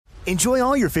Enjoy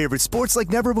all your favorite sports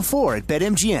like never before at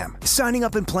BetMGM. Signing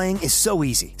up and playing is so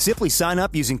easy. Simply sign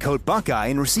up using code Buckeye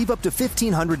and receive up to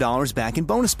 $1,500 back in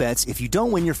bonus bets if you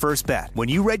don't win your first bet. When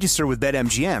you register with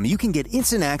BetMGM, you can get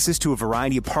instant access to a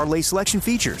variety of parlay selection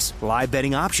features, live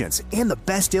betting options, and the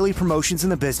best daily promotions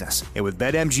in the business. And with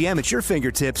BetMGM at your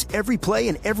fingertips, every play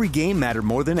and every game matter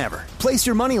more than ever. Place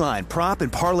your moneyline, prop,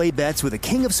 and parlay bets with the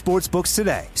king of sportsbooks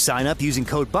today. Sign up using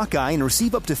code Buckeye and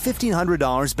receive up to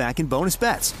 $1,500 back in bonus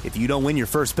bets if you don't win your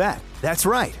first bet. That's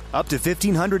right, up to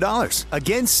 $1,500.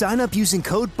 Again, sign up using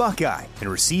code Buckeye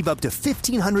and receive up to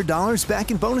 $1,500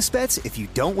 back in bonus bets if you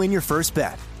don't win your first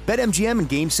bet. BetMGM and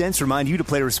GameSense remind you to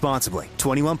play responsibly.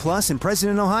 21 plus and present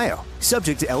in Ohio.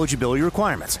 Subject to eligibility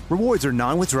requirements. Rewards are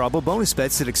non-withdrawable bonus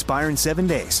bets that expire in 7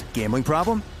 days. Gambling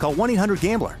problem? Call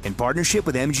 1-800-GAMBLER in partnership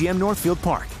with MGM Northfield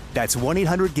Park. That's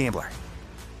 1-800-GAMBLER.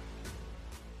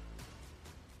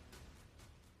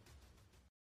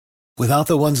 Without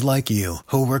the ones like you,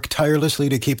 who work tirelessly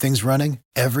to keep things running,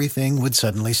 everything would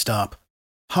suddenly stop.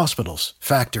 Hospitals,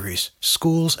 factories,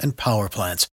 schools, and power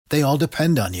plants, they all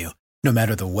depend on you. No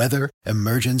matter the weather,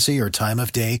 emergency, or time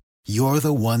of day, you're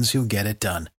the ones who get it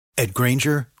done. At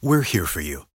Grainger, we're here for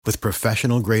you with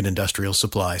professional-grade industrial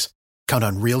supplies. Count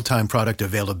on real-time product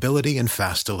availability and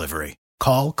fast delivery.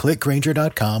 Call, click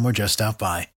Grainger.com, or just stop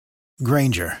by.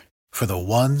 Grainger, for the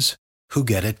ones who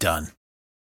get it done.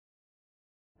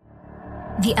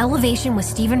 The Elevation with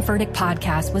Stephen Furtick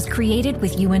podcast was created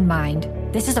with you in mind.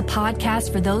 This is a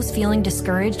podcast for those feeling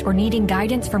discouraged or needing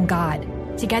guidance from God.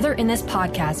 Together in this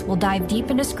podcast, we'll dive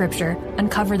deep into Scripture,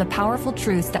 uncover the powerful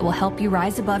truths that will help you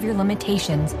rise above your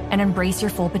limitations and embrace your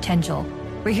full potential.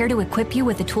 We're here to equip you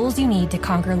with the tools you need to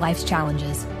conquer life's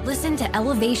challenges. Listen to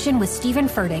Elevation with Stephen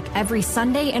Furtick every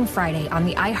Sunday and Friday on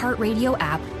the iHeartRadio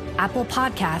app, Apple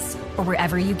Podcasts, or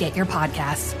wherever you get your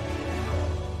podcasts.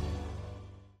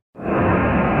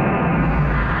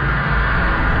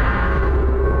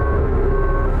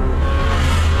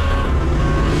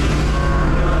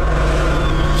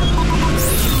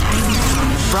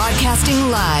 Broadcasting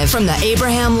live from the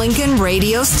Abraham Lincoln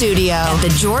Radio Studio at the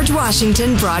George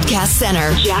Washington Broadcast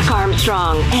Center. Jack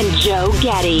Armstrong and Joe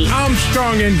Getty.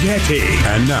 Armstrong and Getty.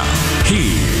 And now,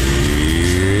 here's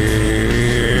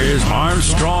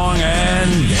Armstrong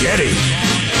and Getty.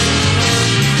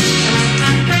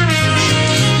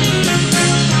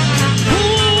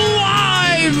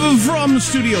 From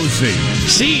Studio C.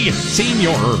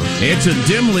 Senior. It's a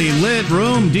dimly lit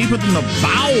room deep within the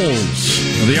bowels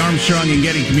of the Armstrong and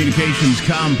Getty Communications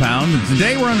compound. And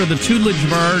today we're under the tutelage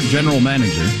of our general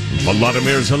manager,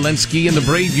 Volodymyr Zelensky, and the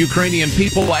brave Ukrainian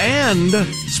people, and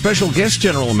special guest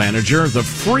general manager, the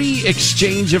free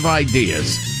exchange of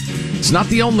ideas. It's not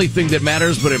the only thing that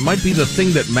matters, but it might be the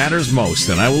thing that matters most,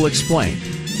 and I will explain.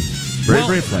 Very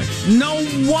briefly. No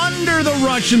wonder the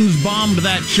Russians bombed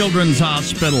that children's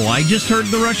hospital. I just heard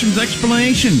the Russians'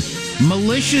 explanation.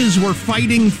 Militias were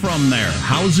fighting from there,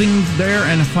 housing there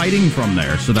and fighting from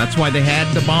there. So that's why they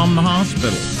had to bomb the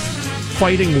hospital.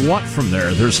 Fighting what from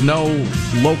there? There's no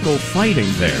local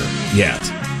fighting there yet.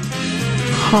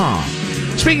 Huh.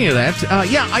 Speaking of that, I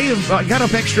have got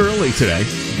up extra early today.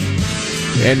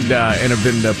 And have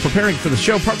been preparing for the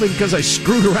show, partly because I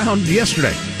screwed around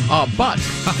yesterday. But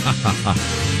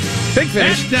big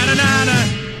finish.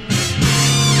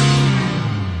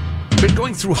 Been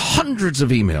going through hundreds of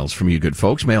emails from you good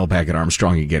folks, mailbag at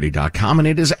armstrongandgetty.com, and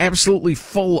it is absolutely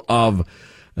full of,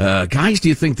 guys, do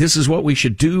you think this is what we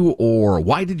should do? Or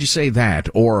why did you say that?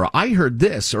 Or I heard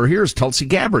this, or here's Tulsi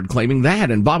Gabbard claiming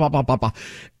that, and blah, blah, blah, blah, blah.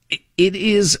 It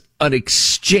is an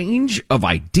exchange of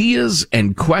ideas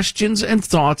and questions and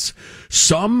thoughts,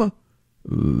 some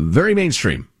very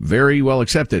mainstream, very well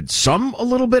accepted, some a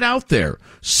little bit out there,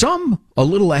 some a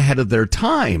little ahead of their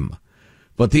time.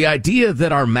 But the idea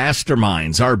that our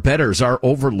masterminds, our betters, our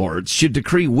overlords should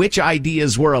decree which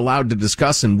ideas we're allowed to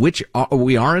discuss and which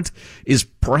we aren't is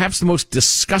perhaps the most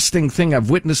disgusting thing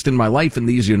I've witnessed in my life in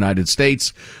these United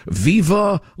States.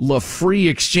 Viva la free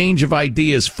exchange of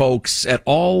ideas, folks, at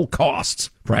all costs,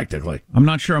 practically. I'm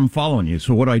not sure I'm following you.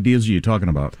 So what ideas are you talking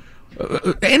about?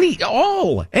 Any.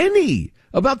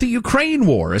 About the Ukraine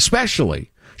war,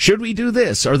 especially. Should we do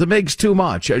this? Are the MiGs too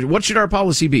much? What should our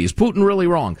policy be? Is Putin really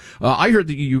wrong? I heard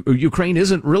that Ukraine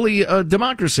isn't really a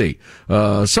democracy.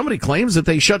 Somebody claims that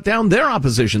they shut down their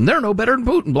opposition. They're no better than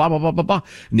Putin, blah, blah, blah, blah, blah.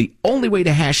 And the only way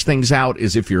to hash things out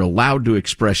is if you're allowed to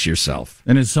express yourself.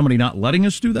 And is somebody not letting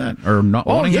us do that? Or not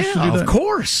wanting us to do that? Of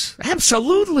course.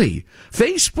 Absolutely.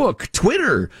 Facebook,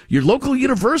 Twitter, your local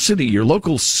university, your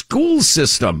local school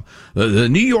system, the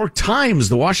New York Times,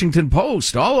 the Washington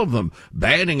Post, all of them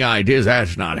banning ideas.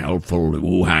 That's not helpful.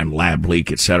 Wuhan lab leak,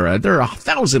 etc. There are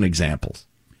 1,000 examples.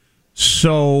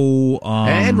 So,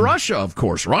 and Russia, of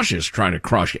course. Russia is trying to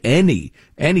crush any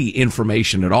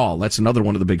information at all. That's another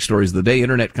one of the big stories of the day.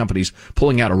 Internet companies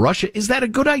pulling out of Russia. Is that a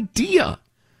good idea?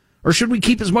 Or should we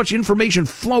keep as much information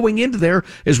flowing into there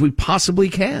as we possibly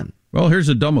can? Well, here's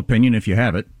a dumb opinion if you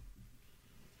have it.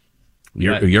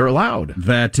 You're allowed.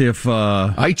 That if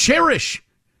I cherish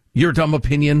your dumb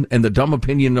opinion and the dumb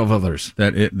opinion of others.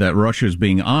 That Russia is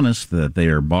being honest, that they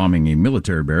are bombing a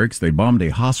military barracks, they bombed a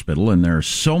hospital, and there are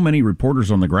so many reporters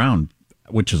on the ground,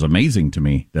 which is amazing to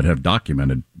me, that have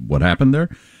documented what happened there.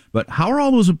 But how are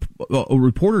all those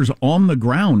reporters on the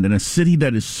ground in a city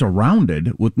that is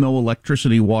surrounded with no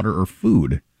electricity, water, or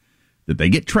food? Did they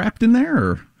get trapped in there,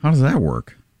 or how does that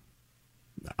work?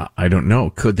 I don't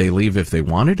know. Could they leave if they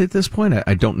wanted at this point?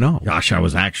 I don't know. Gosh, I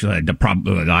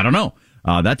don't know.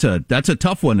 That's a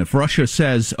tough one. If Russia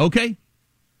says, okay,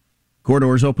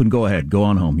 corridors open, go ahead, go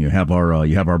on home. You have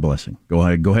our blessing. Go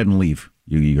ahead and leave.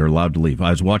 You're allowed to leave. I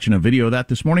was watching a video of that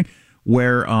this morning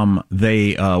where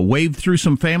they waved through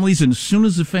some families, and as soon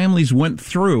as the families went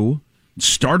through,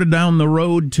 started down the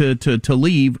road to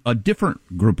leave, a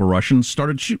different group of Russians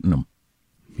started shooting them.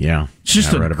 Yeah, it's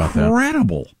just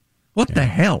incredible. What the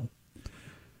hell?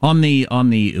 On the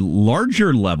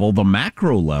larger level, the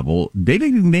macro level,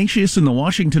 David Ignatius in the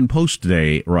Washington Post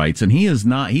today writes, and he's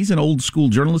an old school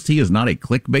journalist. He is not a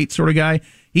clickbait sort of guy.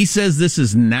 He says this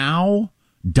is now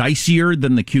dicier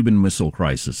than the Cuban Missile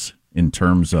Crisis in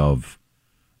terms of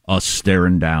us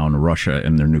staring down Russia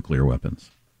and their nuclear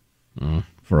weapons.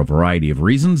 For a variety of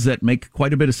reasons that make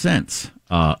quite a bit of sense.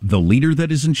 The leader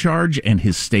that is in charge and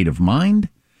his state of mind,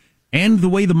 and the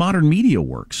way the modern media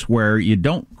works, where you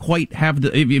don't quite have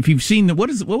the... If you've seen... What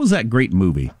was that great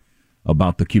movie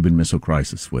about the Cuban Missile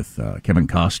Crisis with Kevin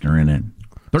Costner in it?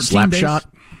 Slapshot?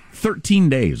 13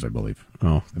 Days, I believe.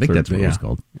 Oh, I think that's what it was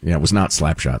called. Yeah, it was not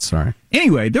Slapshot, sorry.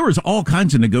 Anyway, there was all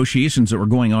kinds of negotiations that were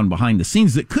going on behind the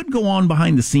scenes that could go on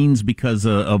behind the scenes because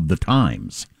of the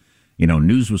times. You know,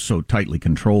 news was so tightly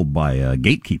controlled by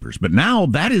gatekeepers. But now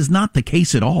that is not the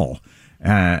case at all.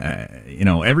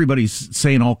 Everybody's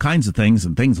saying all kinds of things,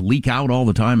 and things leak out all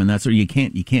the time, and that's where you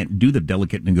can't do the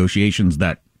delicate negotiations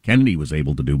that Kennedy was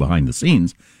able to do behind the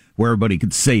scenes, where everybody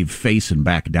could save face and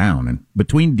back down. And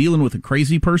between dealing with a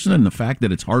crazy person and the fact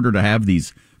that it's harder to have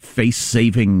these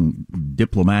face-saving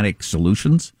diplomatic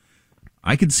solutions,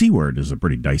 I could see where it is a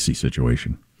pretty dicey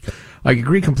situation. I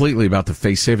agree completely about the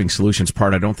face-saving solutions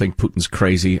part. I don't think Putin's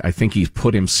crazy. I think he's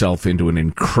put himself into an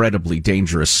incredibly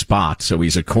dangerous spot, so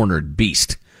he's a cornered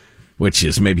beast, which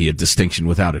is maybe a distinction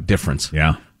without a difference.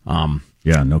 Yeah.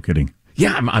 Yeah, no kidding.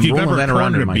 Yeah, I'm rolling that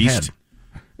around in my head.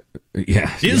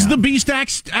 Yeah. Is the beast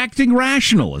acting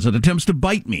rational as it attempts to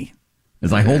bite me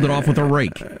as I hold it off with a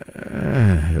rake?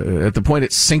 At the point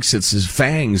it sinks its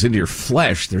fangs into your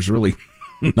flesh, there's really...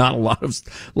 not a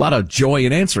lot of joy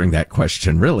in answering that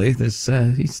question, really.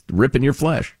 He's ripping your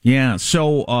flesh. Yeah,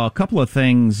 so a couple of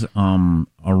things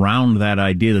around that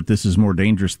idea that this is more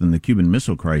dangerous than the Cuban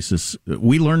Missile Crisis.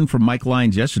 We learned from Mike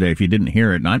Lyons yesterday, if you didn't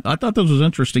hear it, and I thought this was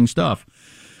interesting stuff.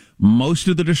 Most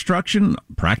of the destruction,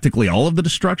 practically all of the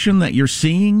destruction that you're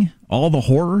seeing, all the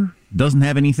horror, doesn't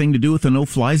have anything to do with the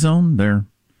no-fly zone. They're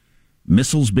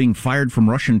missiles being fired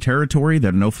from Russian territory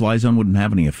that a no-fly zone wouldn't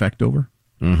have any effect over.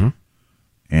 Mm-hmm.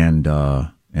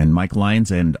 And Mike Lyons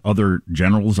and other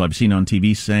generals I've seen on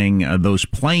TV saying those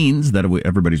planes that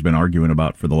everybody's been arguing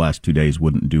about for the last 2 days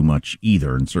wouldn't do much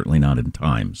either, and certainly not in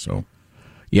time. So,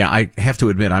 yeah, I have to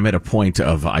admit I'm at a point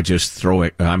of I'm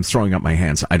throwing up my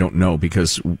hands. I don't know,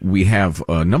 because we have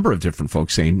a number of different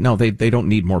folks saying no, they don't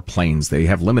need more planes. They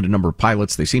have limited number of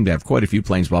pilots. They seem to have quite a few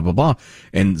planes. Blah blah blah.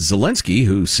 And Zelensky,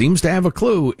 who seems to have a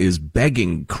clue, is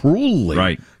begging cruelly,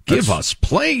 right? Give us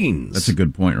planes. That's a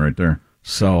good point right there.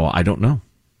 So I don't know.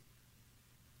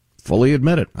 Fully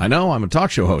admit it. I know I'm a talk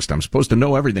show host. I'm supposed to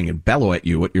know everything and bellow at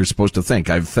you what you're supposed to think.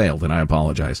 I've failed, and I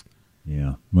apologize.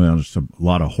 Yeah. Well, there's a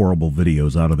lot of horrible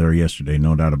videos out of there yesterday,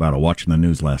 no doubt about it. Watching the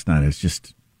news last night, it's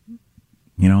just,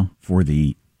 for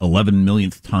the 11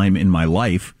 millionth time in my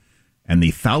life and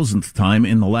the 1,000th time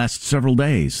in the last several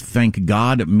days. Thank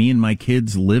God me and my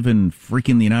kids live in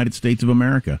freaking the United States of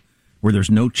America, where there's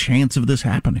no chance of this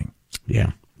happening.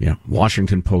 Yeah. Yeah,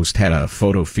 Washington Post had a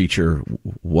photo feature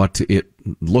what it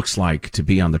looks like to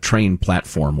be on the train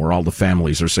platform where all the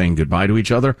families are saying goodbye to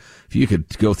each other. If you could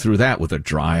go through that with a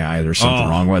dry eye, there's something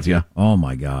wrong with you. Oh,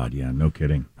 my God. Yeah, no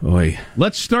kidding. Oy.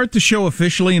 Let's start the show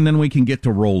officially, and then we can get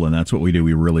to rolling. That's what we do.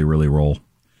 We really, really roll.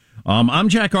 I'm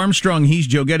Jack Armstrong. He's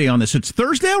Joe Getty on this. It's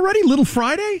Thursday already? Little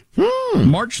Friday?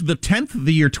 March the 10th,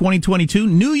 the year 2022.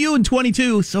 New you in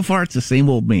 22. So far, it's the same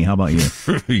old me. How about you?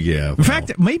 Yeah. In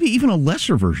fact, maybe even a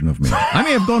lesser version of me. I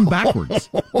may have gone backwards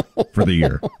for the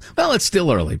year. Well, it's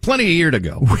still early. Plenty of year to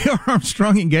go. We are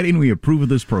Armstrong and Getty, and we approve of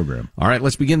this program. All right,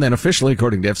 let's begin then officially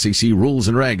according to FCC rules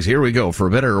and regs. Here we go. For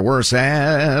better or worse,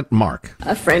 at Mark.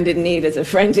 A friend in need is a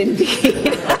friend indeed.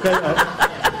 Okay,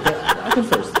 I can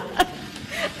first.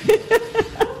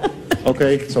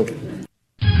 Okay, so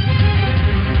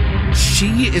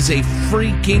She is a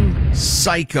freaking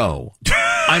psycho.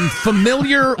 I'm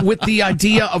familiar with the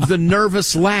idea of the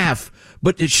nervous laugh,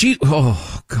 but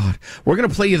oh, God. We're going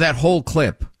to play you that whole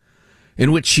clip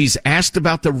in which she's asked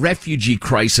about the refugee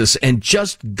crisis and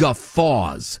just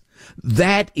guffaws.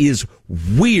 That is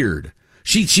weird.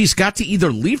 She's got to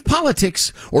either leave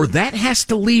politics or that has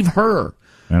to leave her.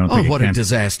 What a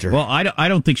disaster. Well, I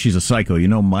don't think she's a psycho. You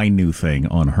know, my new thing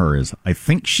on her is I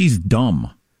think she's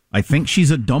dumb. I think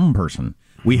she's a dumb person.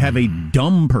 We have a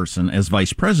dumb person as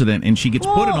vice president, and she gets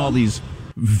put in all these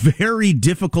very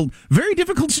difficult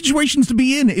situations to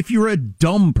be in if you're a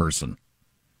dumb person.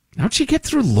 How'd she get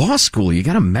through law school? You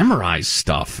got to memorize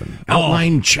stuff and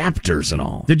outline chapters and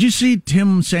all. Did you see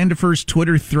Tim Sandifer's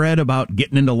Twitter thread about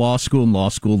getting into law school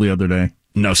the other day?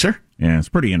 No, sir. Yeah, it's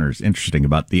pretty interesting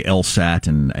about the LSAT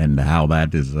and how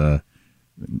that is.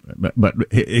 But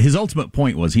his ultimate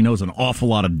point was he knows an awful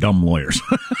lot of dumb lawyers.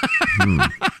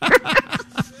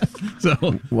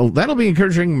 Well, that'll be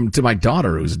encouraging to my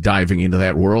daughter who's diving into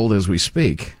that world as we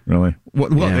speak. Really?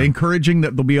 Encouraging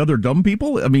that there'll be other dumb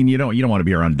people? I mean, you don't want to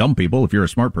be around dumb people if you're a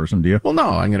smart person, do you? Well, no,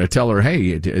 I'm going to tell her,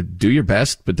 hey, do your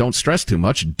best, but don't stress too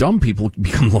much. Dumb people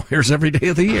become lawyers every day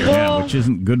of the year. Yeah, which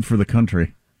isn't good for the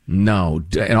country. No,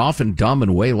 and often dumb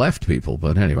and way left people,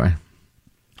 but anyway.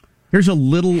 Here's a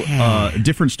little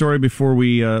different story before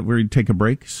we take a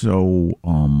break. So,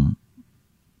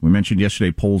 we mentioned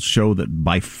yesterday polls show that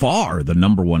by far the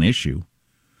number one issue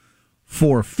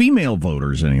for female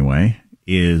voters, anyway,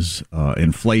 is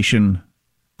inflation,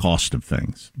 cost of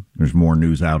things. There's more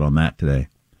news out on that today.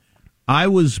 I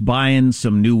was buying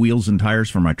some new wheels and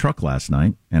tires for my truck last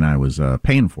night, and I was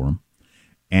paying for them.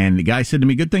 And the guy said to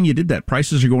me, good thing you did that.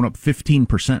 Prices are going up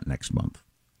 15% next month.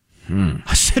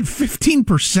 I said,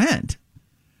 15%?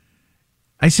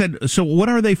 I said, so what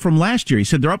are they from last year? He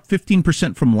said, they're up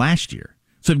 15% from last year.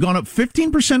 So they've gone up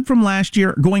 15% from last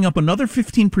year, going up another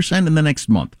 15% in the next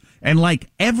month. And like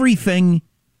everything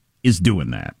is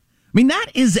doing that. I mean,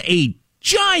 that is a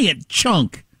giant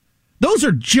chunk. Those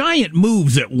are giant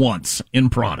moves at once in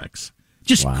products.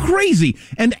 Just crazy.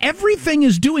 And everything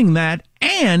is doing that.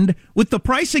 And with the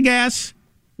price of gas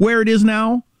where it is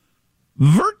now,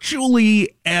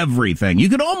 virtually everything. You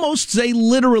could almost say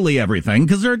literally everything,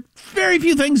 because there are very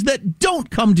few things that don't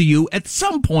come to you at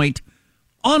some point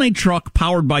on a truck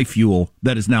powered by fuel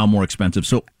that is now more expensive.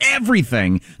 So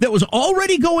everything that was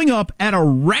already going up at a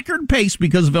record pace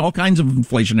because of all kinds of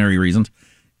inflationary reasons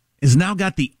has now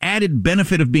got the added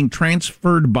benefit of being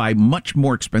transferred by much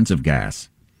more expensive gas.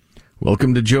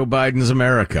 Welcome to Joe Biden's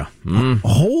America.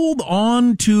 Hold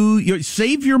on to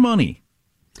save your money.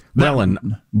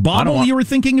 Bobble you were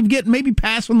thinking of getting, maybe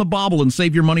pass on the bobble and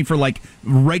save your money for like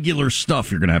regular stuff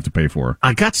you're going to have to pay for.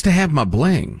 I gots to have my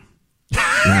bling.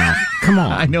 Now, come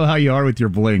on. I know how you are with your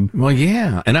bling. Well,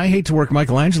 yeah. And I hate to work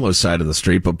Michelangelo's side of the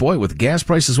street, but boy, with gas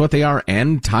prices what they are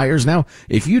and tires now,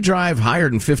 if you drive higher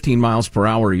than 15 miles per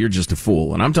hour, you're just a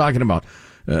fool. And I'm talking about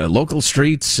local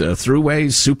streets,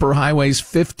 throughways, superhighways,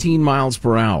 15 miles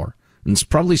per hour. And it's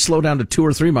probably slow down to 2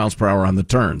 or 3 miles per hour on the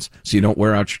turns so you don't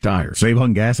wear out your tires. Save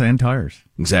on gas and tires.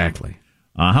 Exactly.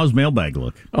 How's mailbag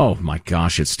look? Oh, my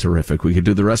gosh, it's terrific. We could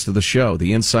do the rst of the show.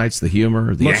 The insights, the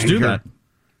humor, the Let's anger. do that.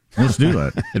 Let's do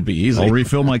that. It'd be easy. I'll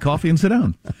refill my coffee and sit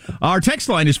down. Our text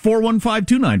line is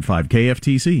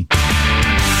 415-295-KFTC.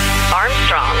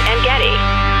 Armstrong and Getty.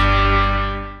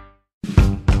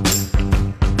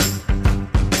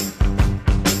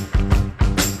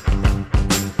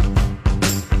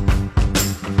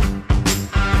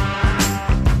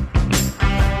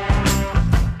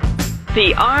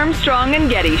 The Armstrong and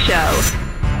Getty Show.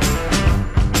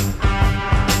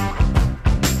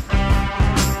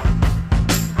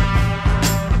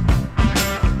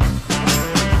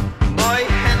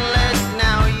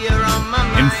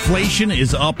 Inflation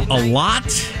is up a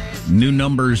lot. New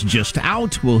numbers just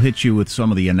out. We'll hit you with some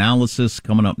of the analysis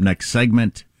coming up next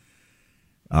segment.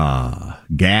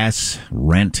 Gas,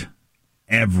 rent,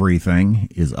 everything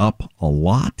is up a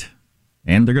lot.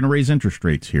 And they're going to raise interest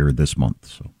rates here this month.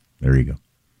 So there you go.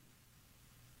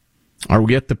 Are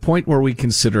we at the point where we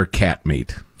consider cat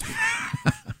meat?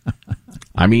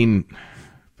 I mean,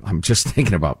 I'm just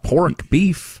thinking about pork,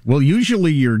 beef. Well,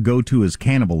 usually your go-to is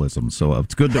cannibalism, so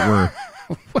it's good that we're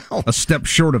a step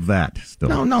short of that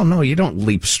still. No, you don't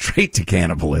leap straight to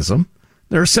cannibalism.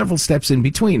 There are several steps in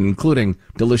between, including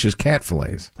delicious cat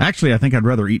fillets. Actually, I think I'd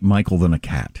rather eat Michael than a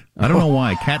cat. I don't know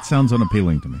why. Cat sounds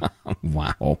unappealing to me.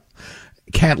 Wow.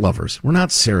 Cat lovers, we're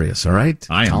not serious, all right?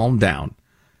 I am. Calm down.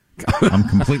 I'm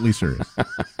completely serious.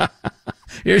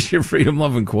 Here's your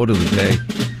freedom-loving quote of the day.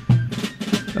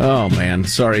 Oh, man.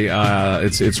 Sorry.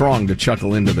 It's wrong to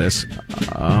chuckle into this.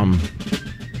 I'll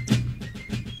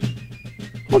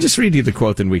just read you the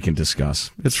quote, then we can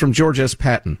discuss. It's from George S.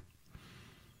 Patton.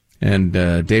 And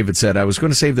David said, I was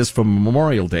going to save this for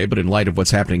Memorial Day, but in light of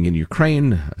what's happening in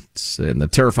Ukraine and the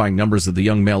terrifying numbers of the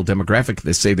young male demographic,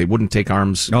 they say they wouldn't take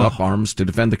up arms to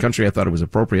defend the country. I thought it was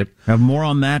appropriate. Have more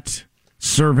on that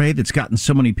survey that's gotten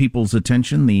so many people's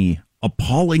attention, the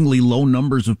appallingly low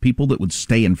numbers of people that would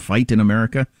stay and fight in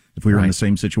America if we were in the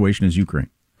same situation as Ukraine.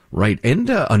 Right, and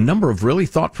a number of really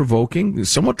thought-provoking,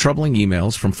 somewhat troubling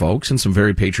emails from folks, and some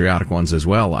very patriotic ones as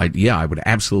well. I would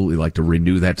absolutely like to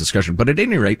renew that discussion. But at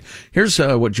any rate, here's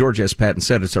what George S. Patton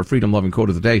said. It's our freedom-loving quote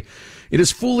of the day. It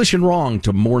is foolish and wrong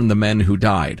to mourn the men who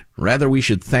died. Rather, we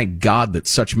should thank God that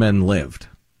such men lived.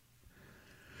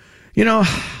 You know,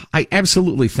 I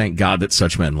absolutely thank God that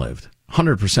such men lived.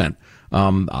 100%.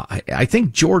 I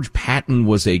think George Patton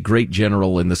was a great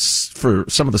general for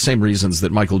some of the same reasons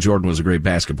that Michael Jordan was a great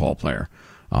basketball player.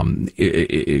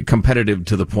 Competitive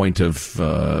to the point of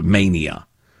mania.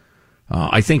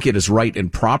 I think it is right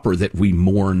and proper that we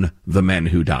mourn the men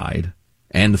who died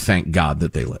and thank God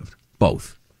that they lived.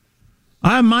 Both.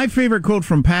 My favorite quote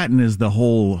from Patton is the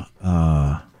whole,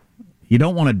 you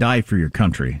don't want to die for your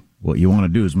country. What you want to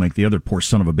do is make the other poor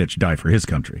son of a bitch die for his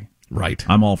country. Right.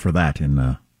 I'm all for that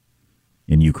in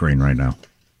Ukraine right now.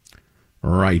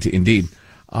 Right, indeed.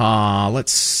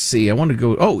 Let's see. I want to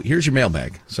go. Oh, here's your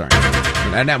mailbag. Sorry.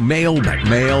 Now, mailbag.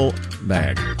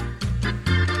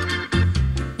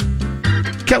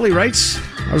 Kelly writes,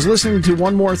 I was listening to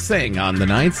One More Thing on the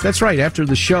 9th. That's right. After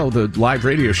the show, the live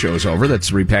radio show is over.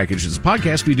 That's repackaged as a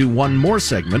podcast. We do one more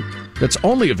segment that's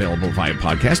only available via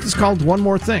podcast. It's called One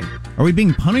More Thing. Are we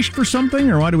being punished for something,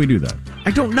 or why do we do that?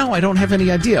 I don't know. I don't have any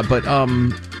idea, but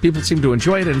people seem to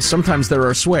enjoy it, and sometimes there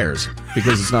are swears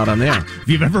because it's not on the air. If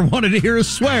you've ever wanted to hear a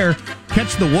swear,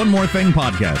 catch the One More Thing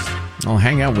podcast. I'll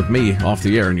hang out with me off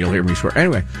the air, and you'll hear me swear.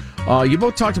 Anyway, you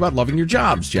both talked about loving your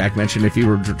jobs. Jack mentioned if you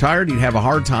were retired, you'd have a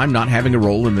hard time not having a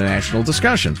role in the national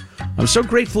discussion. I'm so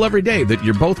grateful every day that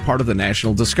you're both part of the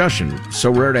national discussion. So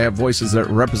rare to have voices that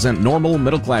represent normal,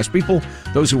 middle-class people,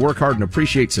 those who work hard and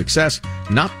appreciate success,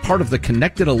 not part of the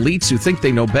connected elites who think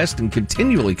they know best and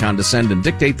continually condescend and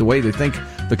dictate the way they think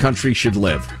the country should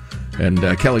live. And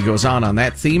Kelly goes on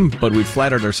that theme, but we've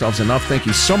flattered ourselves enough. Thank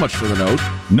you so much for the note.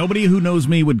 Nobody who knows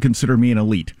me would consider me an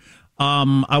elite.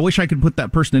 I wish I could put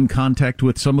that person in contact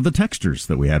with some of the texters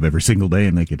that we have every single day,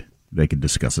 and they could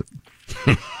discuss it.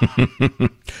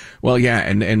 Well, yeah,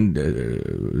 and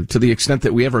to the extent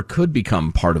that we ever could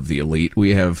become part of the elite,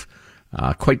 we have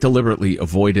quite deliberately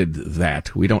avoided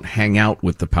that. We don't hang out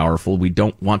with the powerful. We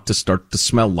don't want to start to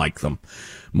smell like them.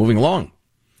 Moving along.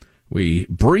 We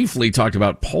briefly talked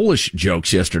about Polish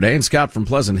jokes yesterday, and Scott from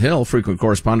Pleasant Hill, frequent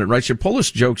correspondent, writes, your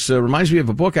Polish jokes reminds me of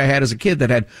a book I had as a kid that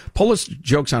had Polish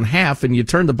jokes on half, and you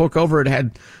turned the book over, it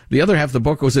had the other half of the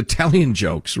book was Italian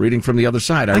jokes, reading from the other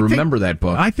side. I remember that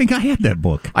book. I think I had that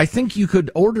book. I think you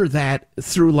could order that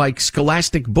through, like,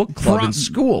 Scholastic Book Club in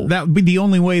school. That would be the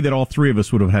only way that all three of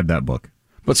us would have had that book.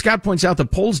 But Scott points out the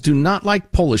Poles do not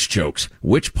like Polish jokes.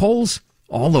 Which Poles?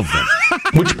 All of them.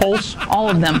 Which Poles? All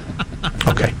of them.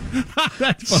 Okay.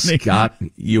 That's funny. Scott,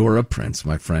 you're a prince,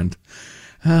 my friend.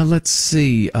 Let's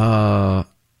see. Guys,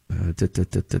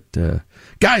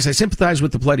 I sympathize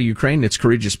with the plight of Ukraine and its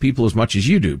courageous people as much as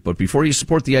you do. But before you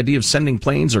support the idea of sending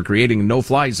planes or creating a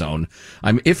no-fly zone,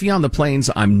 I'm iffy on the planes.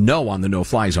 I'm no on the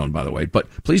no-fly zone, by the way. But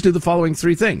please do the following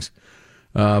three things.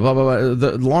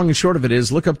 The long and short of it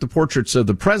is look up the portraits of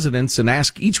the presidents and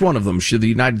ask each one of them, should the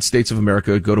United States of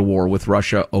America go to war with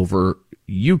Russia over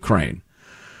Ukraine?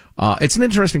 It's an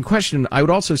interesting question. I would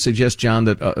also suggest, John,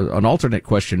 that an alternate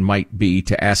question might be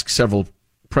to ask several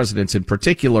presidents in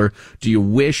particular, do you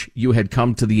wish you had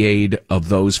come to the aid of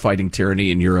those fighting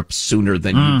tyranny in Europe sooner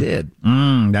than you did?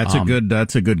 That's a good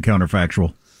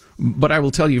counterfactual. But I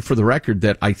will tell you for the record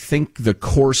that I think the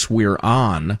course we're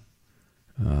on,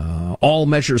 all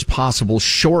measures possible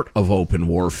short of open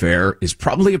warfare, is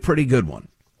probably a pretty good one.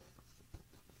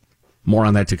 More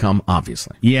on that to come,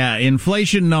 obviously. Yeah,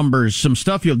 inflation numbers, some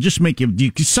stuff you'll just make you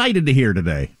excited to hear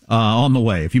today on the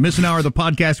way. If you miss an hour of the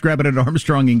podcast, grab it at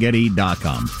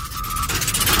ArmstrongandGetty.com.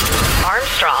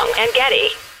 Armstrong and Getty.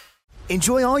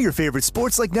 Enjoy all your favorite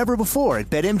sports like never before at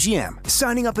BetMGM.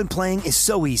 Signing up and playing is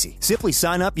so easy. Simply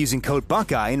sign up using code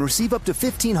Buckeye and receive up to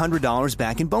 $1,500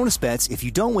 back in bonus bets if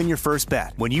you don't win your first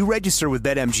bet. When you register with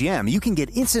BetMGM, you can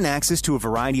get instant access to a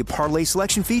variety of parlay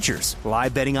selection features,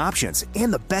 live betting options,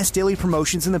 and the best daily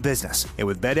promotions in the business. And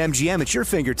with BetMGM at your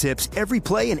fingertips, every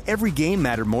play and every game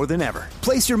matter more than ever.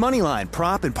 Place your moneyline,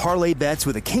 prop, and parlay bets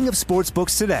with the king of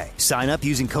sportsbooks today. Sign up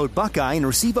using code Buckeye and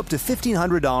receive up to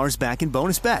 $1,500 back in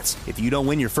bonus bets if you don't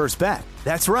win your first bet.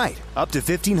 That's right, up to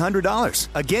 $1,500.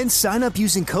 Again, sign up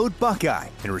using code Buckeye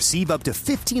and receive up to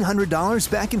 $1,500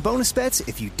 back in bonus bets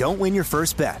if you don't win your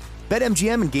first bet.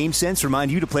 BetMGM and GameSense remind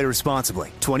you to play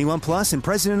responsibly. 21 plus and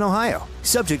present in Ohio.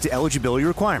 Subject to eligibility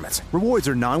requirements. Rewards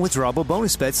are non-withdrawable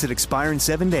bonus bets that expire in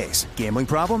 7 days. Gambling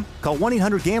problem? Call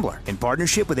 1-800-GAMBLER in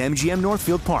partnership with MGM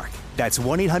Northfield Park. That's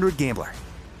 1-800-GAMBLER.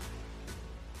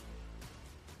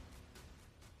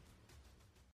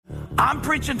 I'm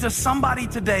preaching to somebody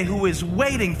today who is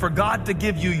waiting for God to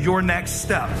give you your next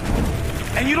step.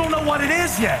 And you don't know what it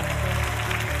is yet.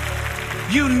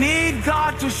 You need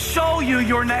God to show you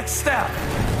your next step.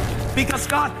 Because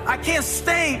God, I can't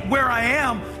stay where I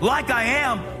am, like I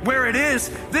am, where it is.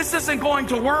 This isn't going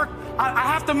to work. I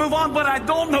have to move on, but I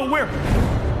don't know where.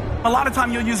 A lot of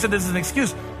time you'll use it as an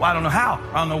excuse. Well, I don't know how.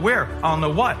 I don't know where. I don't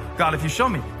know what. God, if you show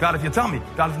me. God, if you tell me.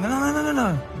 God, if...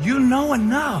 No. You know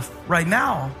enough right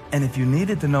now. And if you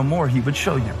needed to know more, he would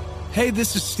show you. Hey,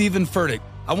 this is Stephen Furtick.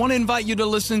 I want to invite you to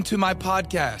listen to my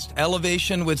podcast,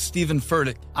 Elevation with Stephen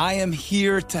Furtick. I am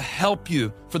here to help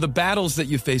you for the battles that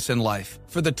you face in life,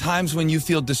 for the times when you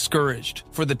feel discouraged,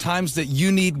 for the times that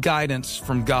you need guidance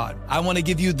from God. I want to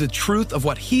give you the truth of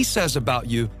what he says about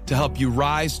you to help you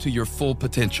rise to your full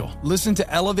potential. Listen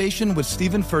to Elevation with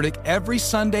Stephen Furtick every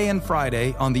Sunday and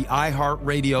Friday on the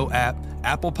iHeartRadio app,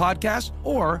 Apple Podcasts,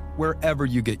 or wherever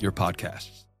you get your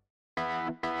podcasts.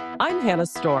 I'm Hannah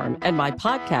Storm, and my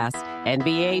podcast,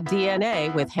 NBA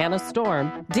DNA with Hannah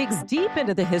Storm, digs deep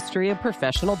into the history of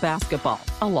professional basketball,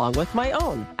 along with my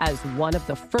own, as one of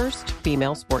the first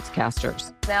female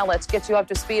sportscasters. Now let's get you up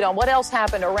to speed on what else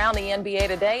happened around the NBA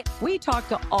today. We talk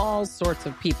to all sorts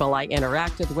of people I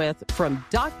interacted with, from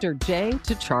Dr. J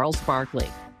to Charles Barkley,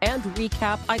 and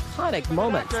recap iconic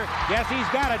moments. Yes, he's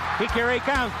got it. Here he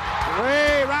comes.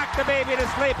 Way rock the baby to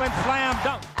sleep and slam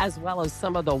dunk. As well as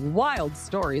some of the wild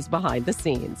stories behind the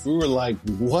scenes. We were like,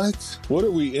 what? What are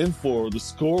we in for? The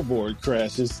scoreboard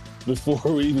crashes before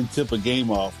we even tip a game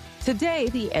off. Today,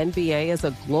 the NBA is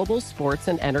a global sports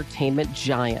and entertainment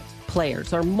giant.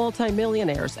 Players are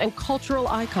multimillionaires and cultural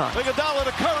icons. Iguodala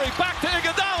to Curry, back to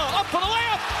Iguodala, up for the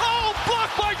layup. Oh,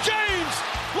 blocked by James.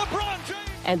 LeBron James.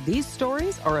 And these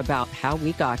stories are about how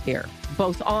we got here,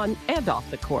 both on and off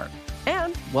the court.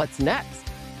 And what's next?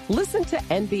 Listen to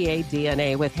NBA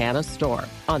DNA with Hannah Storm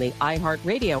on the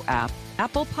iHeartRadio app,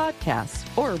 Apple Podcasts,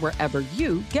 or wherever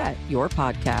you get your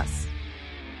podcasts.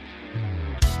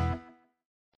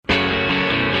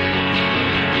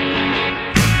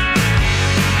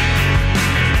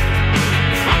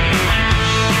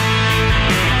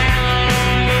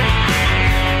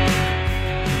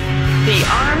 The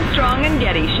Armstrong and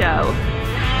Getty Show.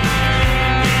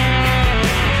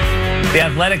 The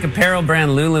athletic apparel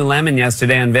brand Lululemon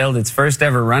yesterday unveiled its first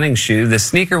ever running shoe. The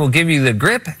sneaker will give you the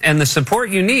grip and the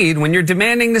support you need when you're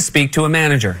demanding to speak to a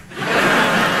manager.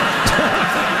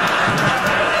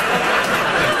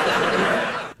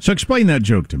 So explain that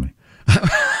joke to me.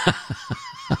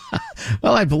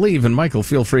 Well, I believe, and Michael,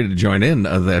 feel free to join in,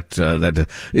 that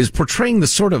is portraying the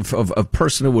sort of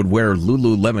person who would wear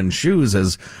Lululemon shoes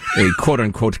as a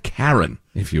quote-unquote Karen,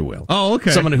 if you will. Oh,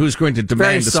 okay. Someone who's going to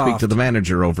demand to speak to the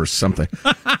manager over something.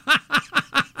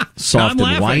 Soft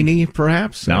and whiny,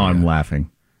 perhaps? Now I'm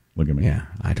laughing. Look at me. Yeah,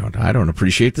 I don't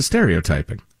appreciate the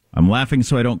stereotyping. I'm laughing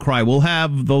so I don't cry. We'll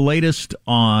have the latest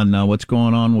on what's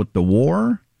going on with the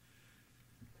war.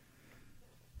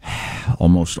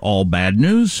 Almost all bad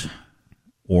news.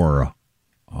 Or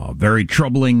very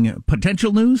troubling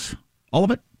potential news. All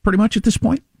of it, pretty much, at this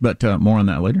point. But more on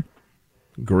that later.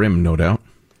 Grim, no doubt.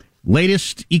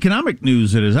 Latest economic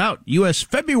news that is out. U.S.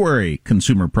 February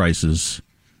consumer prices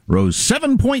rose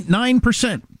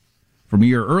 7.9% from a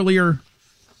year earlier.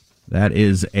 That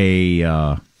is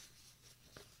a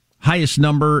highest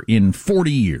number in 40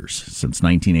 years since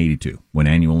 1982, when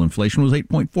annual inflation was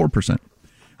 8.4%.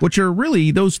 Which are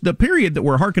really the period that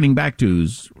we're hearkening back to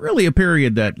is really a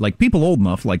period that, like, people old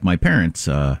enough, like my parents,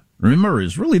 remember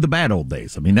is really the bad old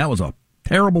days. I mean, that was a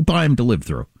terrible time to live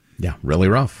through. Yeah, really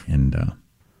rough. And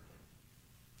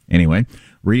anyway,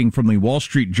 reading from the Wall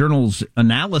Street Journal's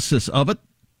analysis of it,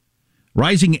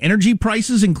 rising energy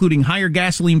prices, including higher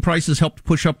gasoline prices, helped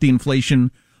push up the inflation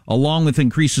along with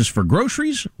increases for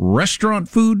groceries, restaurant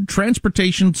food,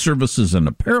 transportation, services, and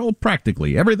apparel,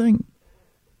 practically everything.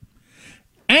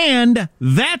 And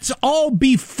that's all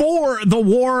before the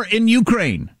war in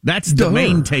Ukraine. That's the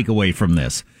main takeaway from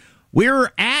this.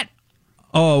 We're at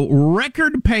a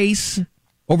record pace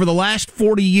over the last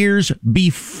 40 years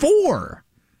before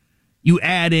you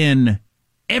add in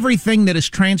everything that is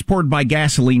transported by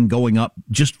gasoline going up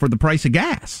just for the price of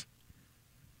gas.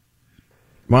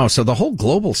 Wow, so the whole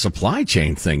global supply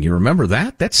chain thing, you remember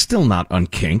that? That's still not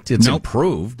unkinked. It's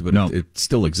improved, but it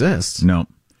still exists. No.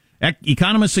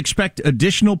 Economists expect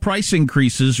additional price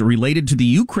increases related to the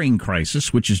Ukraine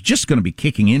crisis, which is just going to be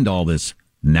kicking into all this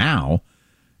now,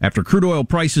 after crude oil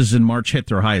prices in March hit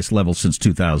their highest level since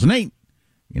 2008.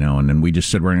 And then we just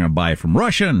said we're going to buy it from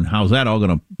Russia, and how's that all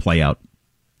going to play out?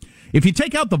 If you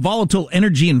take out the volatile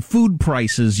energy and food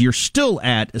prices, you're still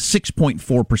at a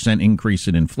 6.4% increase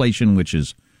in inflation, which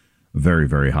is very,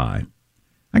 very high.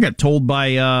 I got told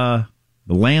by the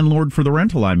landlord for the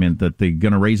rental I'm in that they're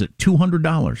going to raise it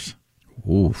 $200.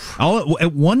 Oof.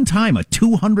 At one time, a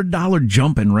 $200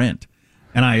 jump in rent.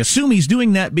 And I assume he's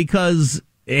doing that because,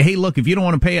 hey, look, if you don't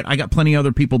want to pay it, I got plenty of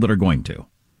other people that are going to.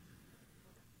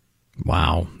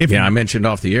 Wow. I mentioned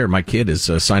off the air, my kid is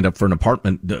signed up for an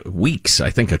apartment weeks,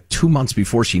 I think 2 months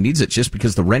before she needs it, just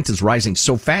because the rent is rising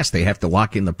so fast they have to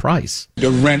lock in the price. The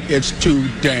rent is too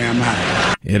damn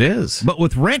high. It is. But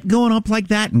with rent going up like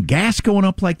that and gas going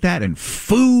up like that and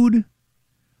food,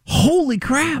 holy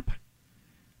crap.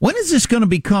 When is this going to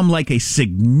become like a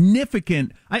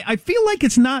significant... I feel like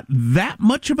it's not that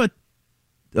much of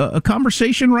a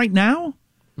conversation right now.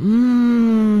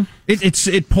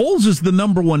 It polls as the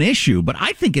number one issue, but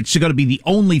I think it's going to be the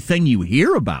only thing you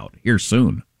hear about here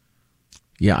soon.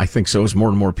 Yeah, I think so. As more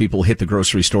and more people hit the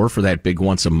grocery store for that big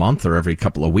once a month or every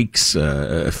couple of weeks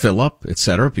fill up, et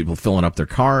cetera, people filling up their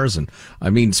cars. And I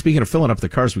mean, speaking of filling up the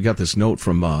cars, we got this note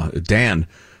from Dan,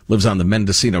 lives on the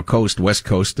Mendocino coast, west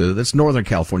coast. That's Northern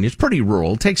California. It's pretty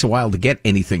rural. It takes a while to get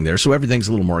anything there, so everything's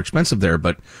a little more expensive there.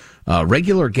 But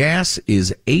regular gas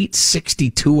is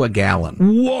 $8.62 a gallon.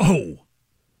 Whoa!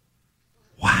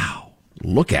 Wow!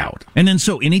 Look out! And then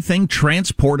so anything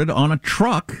transported on a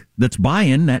truck that's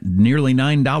buying that nearly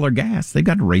 $9 gas, they've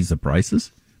got to raise the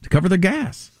prices to cover their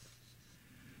gas.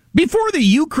 Before the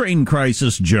Ukraine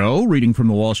crisis, Joe, reading from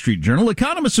the Wall Street Journal,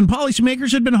 economists and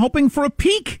policymakers had been hoping for a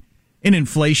peak in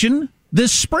inflation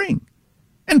this spring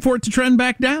and for it to trend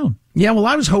back down. Yeah, well,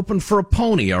 I was hoping for a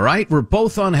pony, all right? We're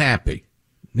both unhappy.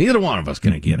 Neither one of us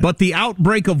going to get it. But the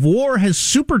outbreak of war has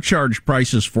supercharged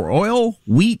prices for oil,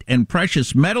 wheat, and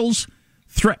precious metals,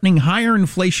 threatening higher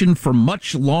inflation for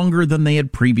much longer than they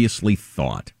had previously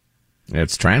thought.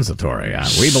 It's transitory.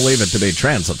 We believe it to be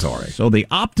transitory. So the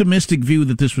optimistic view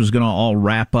that this was going to all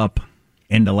wrap up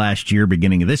end of last year,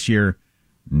 beginning of this year,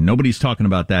 nobody's talking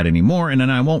about that anymore. And then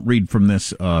I won't read from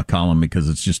this column because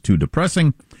it's just too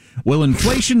depressing. Will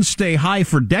inflation stay high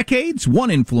for decades? One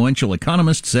influential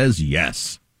economist says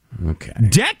yes. Okay.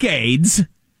 Decades?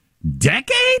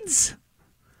 Decades?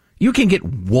 You can get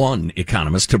one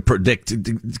economist to predict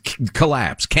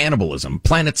collapse, cannibalism,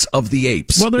 planets of the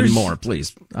apes, and more,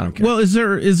 please. I don't care. Well, is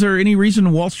there any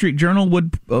reason Wall Street Journal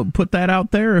would put that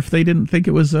out there if they didn't think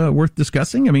it was worth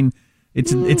discussing? I mean,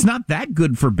 it's not that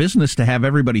good for business to have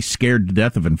everybody scared to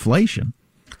death of inflation.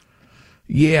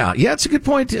 Yeah, it's a good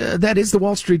point. That is the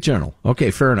Wall Street Journal.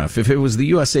 Okay, fair enough. If it was the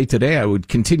USA Today, I would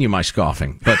continue my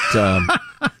scoffing. But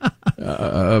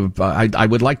I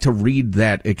would like to read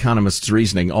that economist's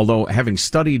reasoning. Although, having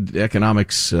studied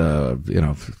economics,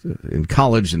 in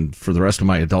college and for the rest of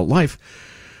my adult life,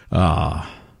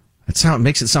 it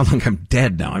makes it sound like I'm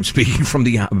dead now. I'm speaking from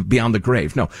beyond the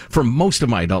grave. No, for most of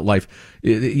my adult life,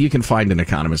 you can find an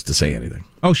economist to say anything.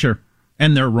 Oh, sure.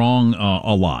 And they're wrong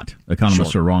a lot.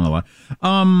 Economists are wrong a lot.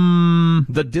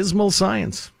 The dismal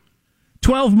science.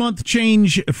 12-month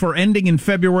change for ending in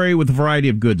February with a variety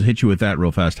of goods. Hit you with that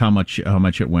real fast. How much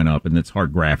it went up, and its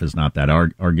hard graph is not that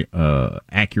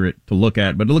accurate to look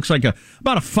at, but it looks like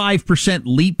about a 5%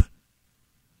 leap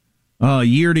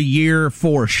year to year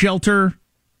for shelter,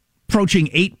 approaching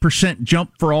 8%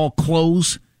 jump for all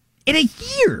clothes in a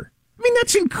year. I mean,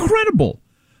 that's incredible.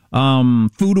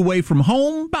 Food away from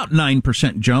home, about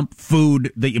 9% jump.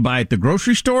 Food that you buy at the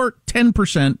grocery store,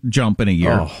 10% jump in a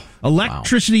year. Oh,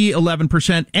 electricity,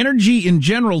 11%. Energy in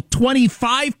general,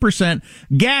 25%.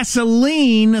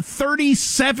 Gasoline,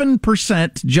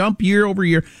 37% jump year over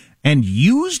year. And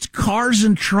used cars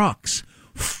and trucks,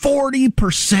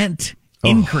 40%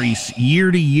 increase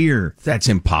year to year. That's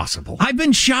impossible. I've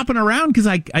been shopping around because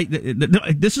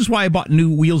this is why I bought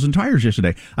new wheels and tires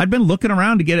yesterday. I'd been looking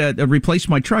around to get replace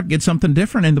my truck, get something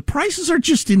different, and the prices are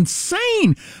just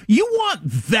insane. You want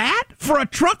that for a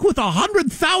truck with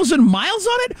 100,000 miles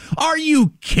on it? Are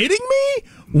you kidding me?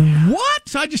 What?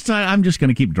 So I'm just going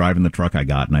to keep driving the truck I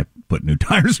got, and I put new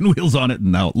tires and wheels on it,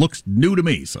 and now it looks new to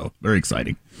me. So very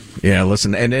exciting. Yeah,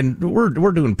 listen, and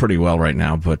we're doing pretty well right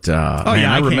now, but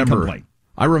I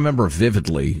remember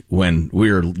vividly when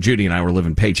Judy and I were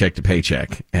living paycheck to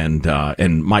paycheck, and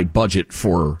my budget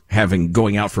for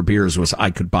going out for beers was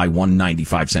I could buy 1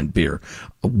 95-cent beer.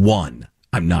 One.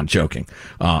 I'm not joking.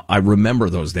 I remember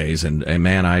those days, and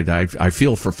man, I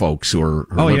feel for folks who are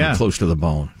living close to the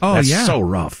bone. Oh, that's so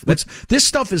rough. This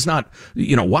stuff is not,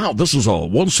 wow, this is a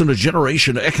once in a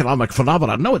generation economic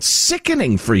phenomenon. No, it's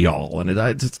sickening for y'all, and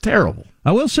it's terrible.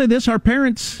 I will say this: our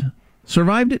parents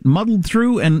survived it, muddled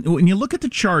through, and when you look at the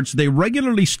charts, they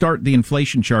regularly start the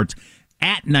inflation charts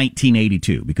at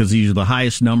 1982 because these are the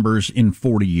highest numbers in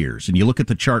 40 years. And you look at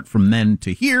the chart from then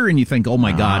to here and you think, oh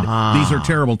my God, these are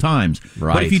terrible times.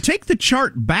 Right. But if you take the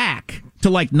chart back to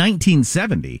like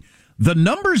 1970, the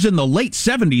numbers in the late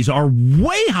 70s are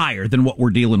way higher than what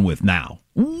we're dealing with now.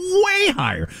 Way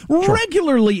higher. Sure.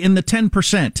 Regularly in the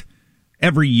 10%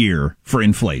 every year for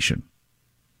inflation.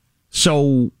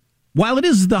 So while it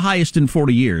is the highest in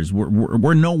 40 years,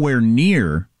 we're nowhere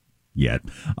near yet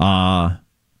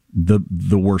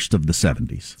the worst of the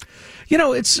 70s.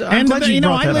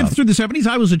 I lived through the 70s.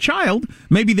 I was a child.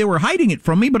 Maybe they were hiding it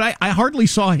from me, but I hardly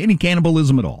saw any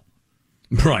cannibalism at all.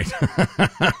 Right.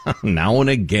 Now and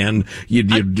again,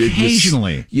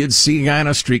 occasionally you'd see a guy on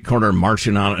a street corner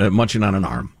munching on an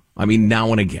arm. I mean,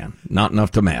 now and again, not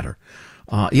enough to matter.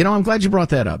 I'm glad you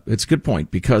brought that up. It's a good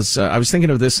point because I was thinking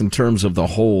of this in terms of the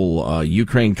whole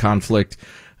Ukraine conflict.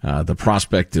 The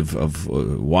prospect of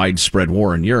widespread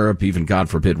war in Europe, even God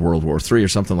forbid World War III or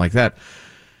something like that.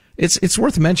 It's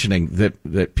worth mentioning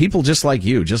that people just like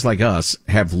you, just like us,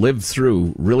 have lived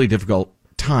through really difficult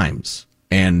times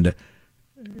and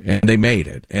they made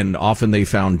it. And often they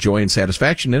found joy and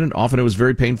satisfaction in it. Often it was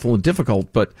very painful and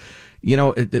difficult, but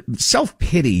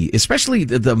self-pity, especially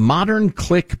the modern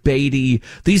clickbaity,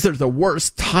 these are the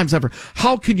worst times ever.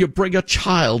 How can you bring a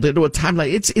child into a time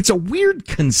like it's a weird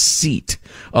conceit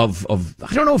of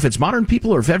I don't know if it's modern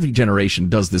people or if every generation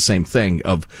does the same thing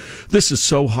of this is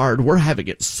so hard, we're having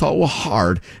it so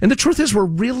hard. And the truth is we're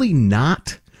really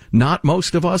not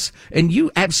most of us, and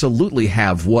you absolutely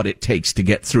have what it takes to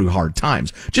get through hard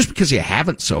times. Just because you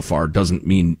haven't so far doesn't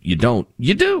mean you don't.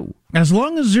 You do. As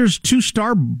long as there's 2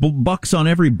 Starbucks on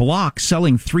every block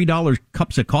selling $3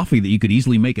 cups of coffee that you could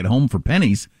easily make at home for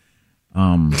pennies.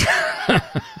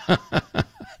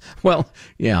 Well,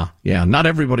 yeah. Not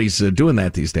everybody's doing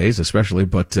that these days, especially,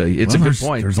 but it's a good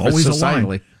point. There's always a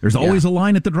line. There's always a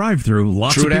line at the drive-thru.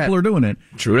 Lots of people are doing it.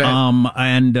 True that.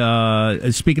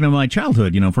 And speaking of my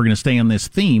childhood, if we're going to stay on this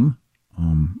theme,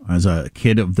 as a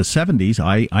kid of the 70s,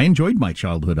 I enjoyed my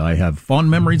childhood. I have fond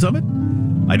memories of it.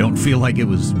 I don't feel like it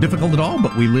was difficult at all,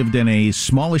 but we lived in a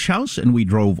smallish house, and we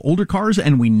drove older cars,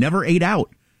 and we never ate out.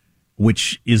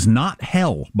 Which is not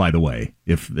hell, by the way,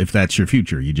 if that's your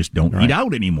future. You just don't eat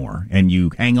out anymore, and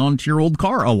you hang on to your old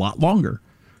car a lot longer.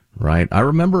 Right. I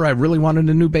remember I really wanted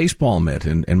a new baseball mitt,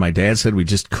 and my dad said we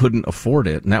just couldn't afford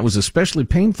it, and that was especially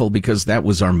painful because that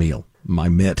was our meal, my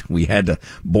mitt. We had to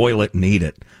boil it and eat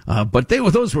it. But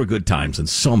those were good times in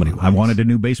so many ways. I wanted a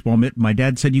new baseball mitt. My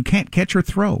dad said you can't catch or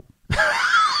throw.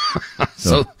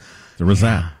 so there was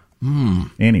that.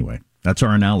 Anyway, that's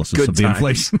our analysis of the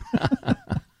inflation.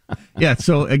 Yeah,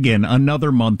 so again,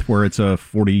 another month where it's a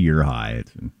 40-year high.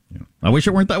 I wish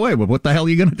it weren't that way, but what the hell are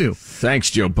you going to do? Thanks,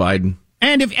 Joe Biden.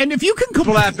 And if you can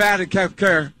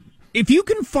if you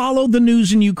can follow the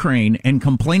news in Ukraine and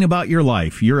complain about your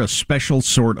life, you're a special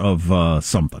sort of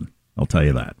something. I'll tell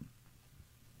you that.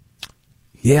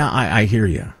 Yeah, I hear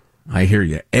you.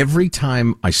 Every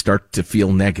time I start to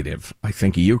feel negative, I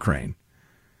think of Ukraine.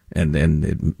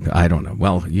 And I don't know.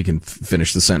 Well, you can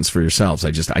finish the sentence for yourselves.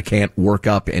 I can't work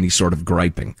up any sort of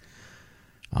griping.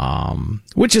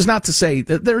 Which is not to say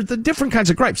that there are the different kinds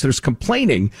of gripes. There's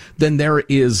complaining, then there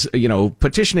is,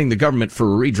 petitioning the government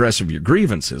for a redress of your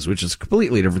grievances, which is a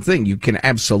completely different thing. You can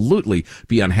absolutely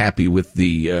be unhappy with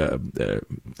the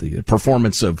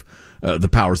performance of the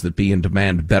powers that be and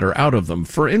demand better out of them.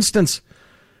 For instance,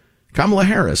 Kamala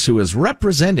Harris, who is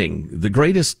representing the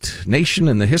greatest nation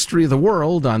in the history of the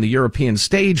world on the European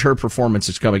stage. Her performance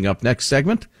is coming up next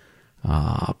segment.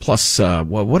 Plus,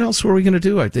 what else were we going to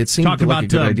do? It seemed like a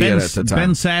good idea at the time.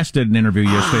 Ben Sass did an interview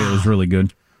yesterday. It was really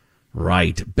good.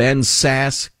 Right. Ben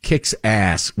Sass kicks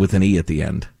ass with an E at the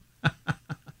end.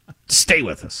 Stay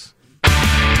with us.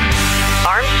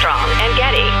 Armstrong and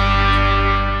Getty.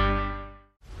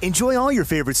 Enjoy all your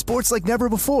favorite sports like never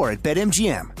before at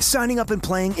BetMGM. Signing up and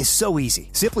playing is so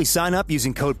easy. Simply sign up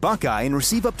using code Buckeye and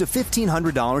receive up to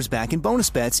 $1,500 back in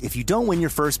bonus bets if you don't win your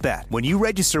first bet. When you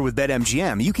register with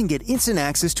BetMGM, you can get instant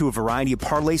access to a variety of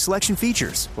parlay selection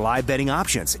features, live betting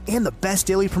options, and the best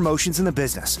daily promotions in the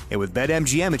business. And with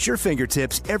BetMGM at your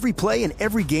fingertips, every play and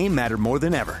every game matter more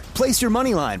than ever. Place your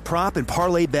moneyline, prop, and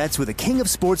parlay bets with the king of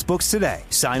sportsbooks today.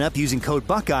 Sign up using code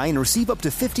Buckeye and receive up to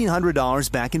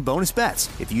 $1,500 back in bonus bets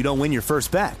if you don't win your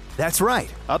first bet. That's right,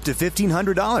 up to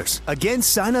 $1,500. Again,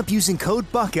 sign up using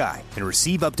code Buckeye and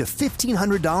receive up to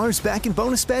 $1,500 back in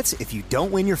bonus bets if you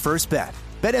don't win your first bet.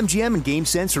 BetMGM and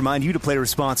GameSense remind you to play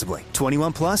responsibly.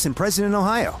 21 plus and present in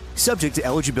Ohio. Subject to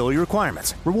eligibility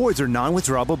requirements. Rewards are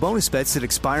non-withdrawable bonus bets that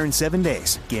expire in 7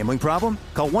 days. Gambling problem?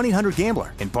 Call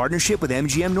 1-800-GAMBLER in partnership with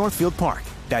MGM Northfield Park.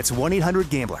 That's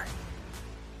 1-800-GAMBLER.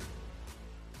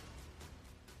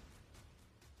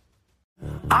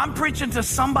 I'm preaching to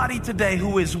somebody today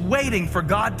who is waiting for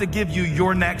God to give you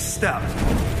your next step.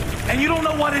 And you don't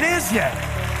know what it is yet.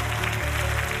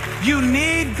 You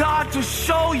need God to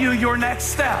show you your next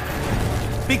step.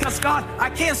 Because God,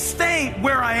 I can't stay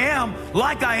where I am,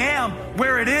 like I am,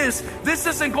 where it is. This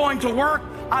isn't going to work.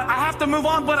 I have to move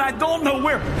on, but I don't know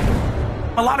where.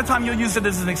 A lot of time you'll use it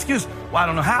as an excuse. Well, I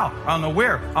don't know how. I don't know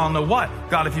where. I don't know what.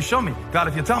 God, if you show me. God,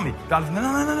 if you tell me. God, if...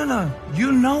 No.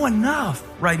 You know enough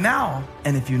right now.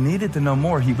 And if you needed to know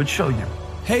more, he would show you.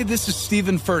 Hey, this is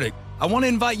Stephen Furtick. I want to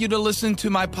invite you to listen to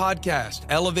my podcast,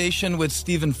 Elevation with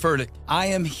Stephen Furtick. I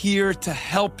am here to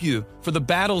help you for the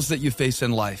battles that you face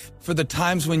in life, for the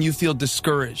times when you feel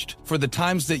discouraged, for the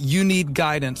times that you need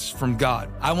guidance from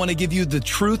God. I want to give you the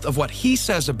truth of what he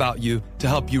says about you to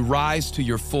help you rise to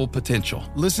your full potential.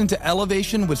 Listen to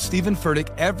Elevation with Stephen Furtick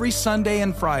every Sunday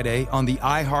and Friday on the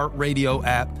iHeartRadio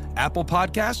app, Apple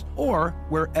Podcasts, or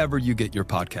wherever you get your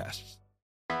podcasts.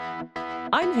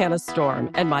 I'm Hannah Storm,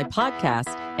 and my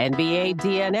podcast, NBA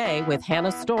DNA with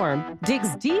Hannah Storm,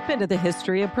 digs deep into the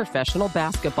history of professional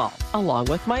basketball, along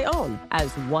with my own, as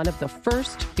one of the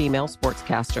first female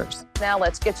sportscasters. Now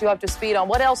let's get you up to speed on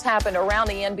what else happened around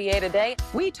the NBA today.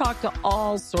 We talked to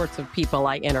all sorts of people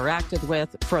I interacted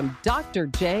with, from Dr.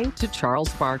 J to Charles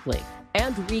Barkley,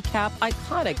 and recap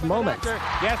iconic moments.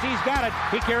 Yes, he's got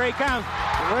it. Here he comes.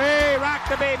 Way rock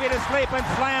the baby to sleep and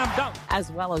slam dunk.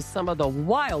 As well as some of the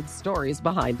wild stories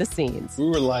behind the scenes. We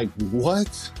were like,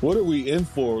 what? What are we in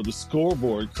for? The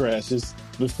scoreboard crashes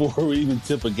before we even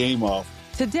tip a game off.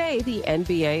 Today, the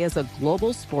NBA is a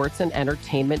global sports and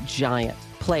entertainment giant.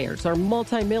 Players are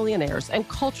multimillionaires and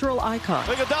cultural icons.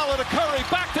 Iguodala to Curry,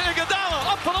 back to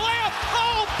Iguodala, up for the layup.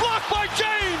 Oh, blocked by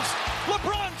James.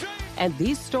 LeBron James. And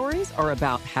these stories are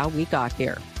about how we got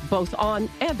here, both on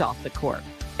and off the court.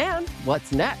 And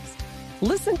what's next?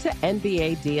 Listen to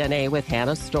NBA DNA with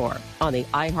Hannah Storm on the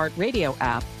iHeartRadio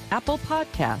app, Apple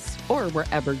Podcasts, or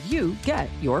wherever you get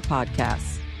your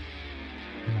podcasts.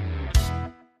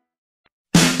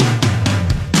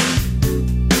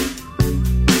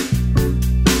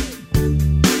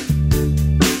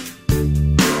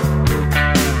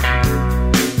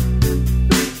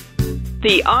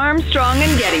 The Armstrong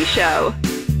and Getty Show.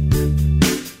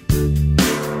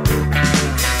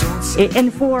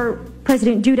 And for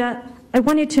President Duda, I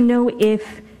wanted to know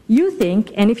if you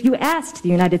think, and if you asked the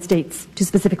United States to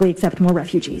specifically accept more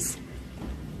refugees.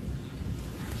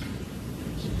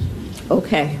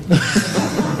 Okay.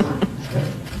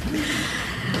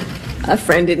 A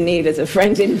friend in need is a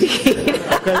friend indeed.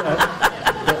 Okay,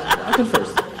 I can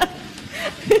first.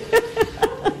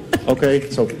 Okay,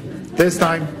 so this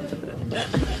time.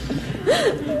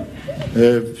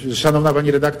 Szanowna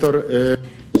pani redaktor.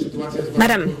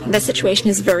 Madam, the situation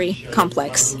is very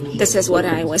complex. This is what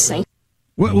I was saying.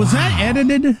 Was that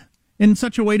edited in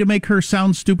such a way to make her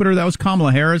sound stupider? That was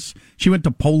Kamala Harris. She went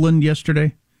to Poland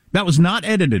yesterday. That was not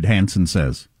edited, Hansen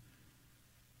says.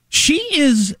 She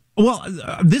is, well,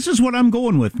 this is what I'm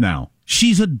going with now.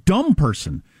 She's a dumb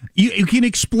person. You can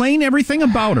explain everything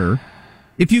about her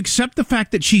if you accept the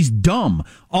fact that she's dumb.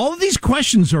 All of these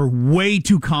questions are way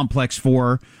too complex for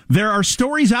her. There are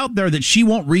stories out there that she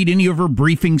won't read any of her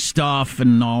briefing stuff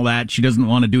and all that. She doesn't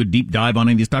want to do a deep dive on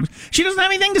any of these topics. She doesn't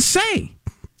have anything to say.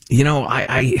 You know,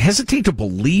 I hesitate to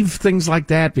believe things like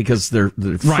that because they're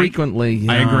frequently. You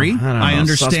know, I agree. I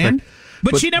understand. Suspect.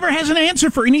 But she never has an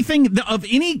answer for anything of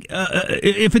any,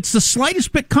 if it's the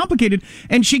slightest bit complicated.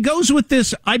 And she goes with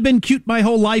this, I've been cute my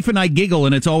whole life and I giggle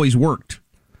and it's always worked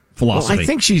philosophy. Well, I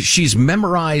think she's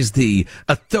memorized the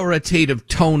authoritative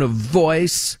tone of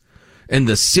voice and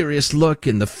the serious look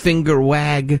and the finger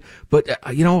wag. But,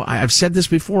 I've said this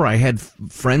before. I had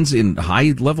friends in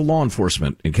high-level law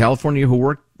enforcement in California who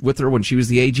worked with her when she was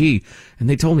the AG, and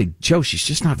they told me, Joe, she's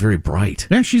just not very bright.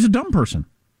 Yeah, she's a dumb person.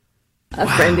 A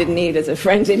friend in need is a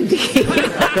friend indeed.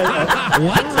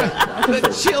 What?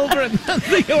 The children,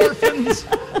 the orphans.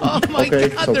 Oh, my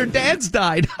God, their dads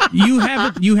died. You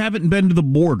haven't been to the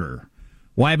border.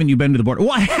 Why haven't you been to the border?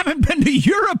 Well, I haven't been to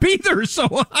Europe either,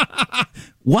 so...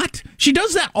 What? She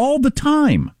does that all the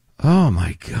time. Oh,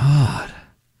 my God.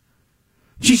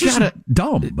 She's just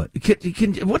dumb. But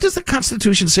what does the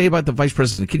Constitution say about the vice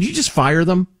president? Can you just fire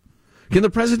them? Can the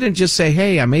president just say,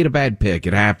 hey, I made a bad pick.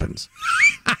 It happens.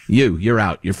 You're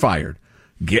out. You're fired.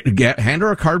 Hand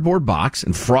her a cardboard box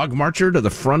and frog march her to the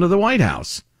front of the White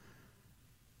House.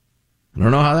 I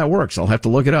don't know how that works. I'll have to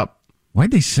look it up.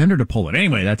 Why'd they send her to Poland?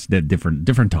 Anyway, that's a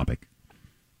different topic.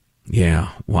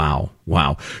 Yeah. Wow.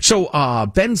 So,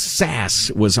 Ben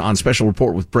Sasse was on Special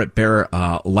Report with Bret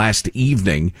Baier, last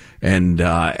evening, and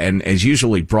as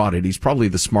usually brought it. He's probably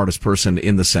the smartest person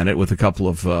in the Senate, with a couple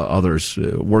of, others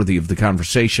worthy of the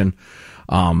conversation.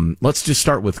 Let's just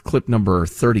start with clip number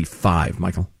 35,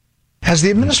 Michael. Has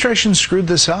the administration screwed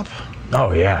this up?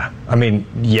 Oh, yeah. I mean,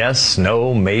 yes,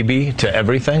 no, maybe to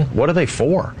everything. What are they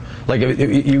for? Like,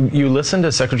 you listen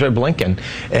to Secretary Blinken,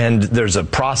 and there's a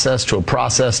process to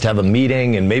have a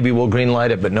meeting, and maybe we'll greenlight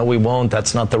it, but no, we won't.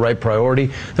 That's not the right priority.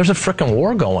 There's a frickin'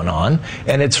 war going on,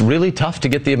 and it's really tough to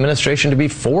get the administration to be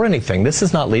for anything. This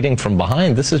is not leading from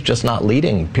behind. This is just not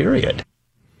leading, period.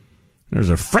 There's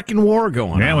a frickin' war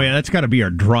going on. Yeah, well, that's got to be our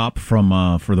drop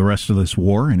from for the rest of this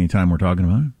war anytime we're talking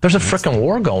about it. There's a frickin'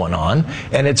 war going on,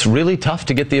 and it's really tough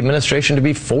to get the administration to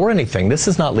be for anything. This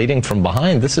is not leading from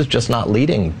behind. This is just not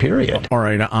leading, period. All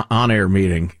right, on-air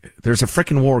meeting. There's a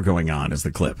frickin' war going on is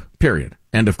the clip. Period.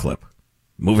 End of clip.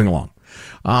 Moving along.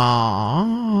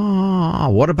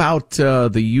 What about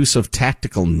the use of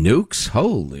tactical nukes?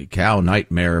 Holy cow,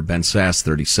 nightmare. Ben Sasse,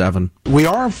 37. We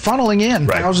are funneling in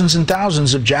thousands and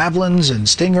thousands of javelins and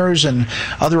stingers and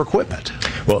other equipment.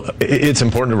 Well, it's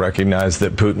important to recognize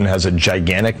that Putin has a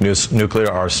gigantic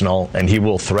nuclear arsenal, and he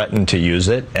will threaten to use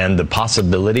it. And the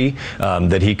possibility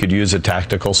that he could use a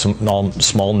tactical small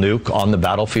nuke on the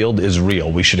battlefield is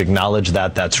real. We should acknowledge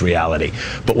that that's reality.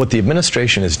 But what the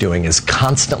administration is doing is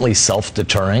constantly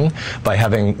self-deterring by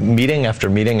having meeting after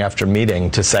meeting after meeting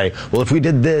to say, well, if we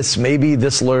did this, maybe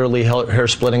this lawyerly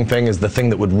hair-splitting thing is the thing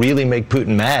that would really make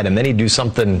Putin mad. And then he'd do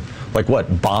something like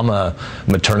what? Bomb a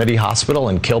maternity hospital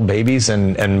and kill babies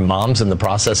and moms in the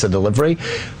process of delivery.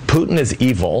 Putin is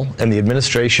evil, and the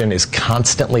administration is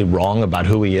constantly wrong about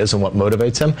who he is and what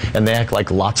motivates him, and they act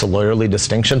like lots of lawyerly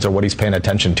distinctions are what he's paying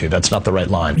attention to. That's not the right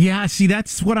line. Yeah, see,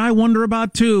 that's what I wonder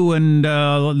about, too, and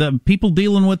the people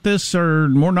dealing with this are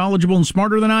more knowledgeable and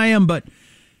smarter than I am, but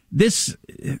this...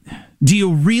 Do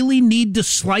you really need to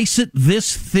slice it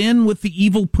this thin with the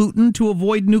evil Putin to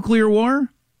avoid nuclear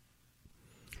war?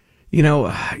 You know,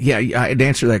 yeah, I'd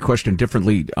answer that question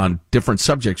differently on different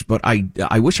subjects, but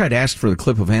I wish I'd asked for the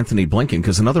clip of Anthony Blinken,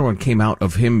 because another one came out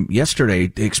of him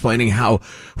yesterday explaining how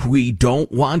we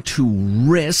don't want to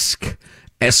risk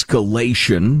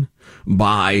escalation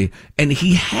by, and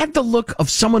he had the look of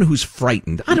someone who's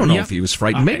frightened. I don't know if he was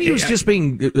frightened. Maybe he was just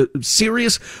being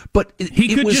serious, but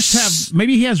he could just have,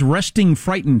 maybe he has resting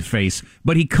frightened face,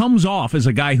 but he comes off as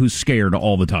a guy who's scared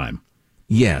all the time.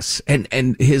 Yes,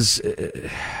 and his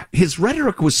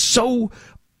rhetoric was so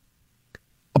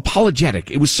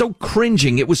apologetic. It was so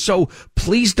cringing. It was so,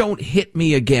 please don't hit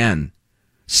me again.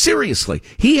 Seriously,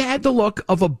 he had the look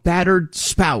of a battered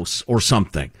spouse or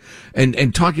something,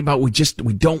 and talking about we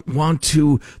don't want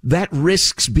to. That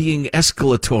risks being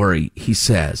escalatory. He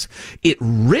says it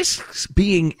risks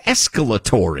being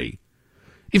escalatory.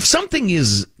 If something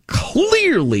is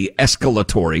clearly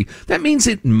escalatory, that means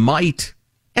it might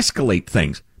escalate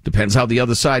things. Depends how the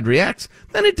other side reacts.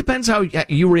 Then it depends how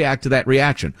you react to that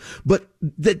reaction. But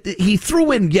he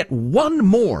threw in yet one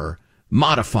more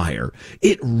modifier.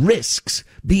 It risks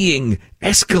being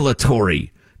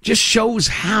escalatory. Just shows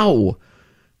how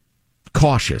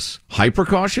cautious, hyper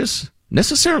cautious,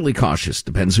 necessarily cautious,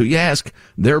 depends who you ask,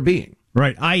 they're being.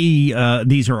 Right, i.e.,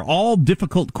 these are all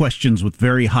difficult questions with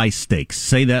very high stakes.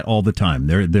 Say that all the time.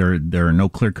 There are no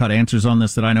clear-cut answers on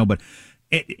this that I know, but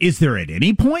is there at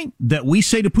any point that we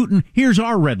say to Putin, here's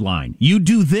our red line, you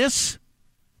do this,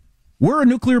 we're a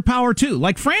nuclear power too,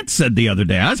 like France said the other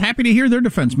day. I was happy to hear their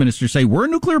defense minister say, we're a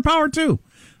nuclear power too.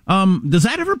 Does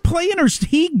that ever play in, or does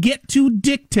he get to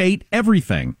dictate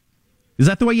everything? Is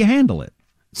that the way you handle it?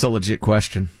 It's a legit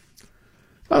question.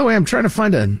 By the way, I'm trying to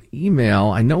find an email.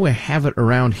 I know I have it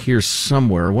around here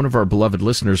somewhere. One of our beloved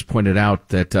listeners pointed out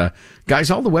that,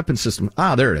 guys, all the weapon systems...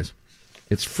 there it is.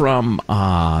 It's from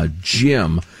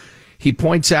Jim. He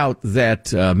points out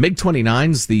that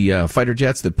MiG-29s, the fighter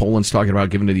jets that Poland's talking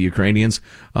about giving to the Ukrainians,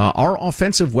 are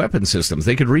offensive weapon systems.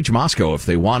 They could reach Moscow if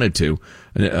they wanted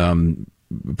to.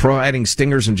 Providing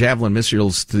Stingers and Javelin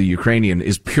missiles to the Ukrainian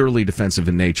is purely defensive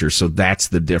in nature, so that's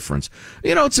the difference.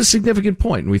 It's a significant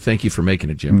point, and we thank you for making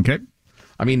it, Jim. Okay.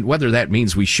 I mean, whether that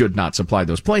means we should not supply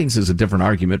those planes is a different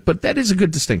argument, but that is a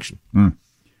good distinction.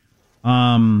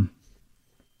 Among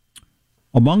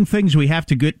things we have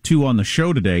to get to on the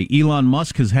show today, Elon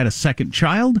Musk has had a second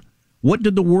child. What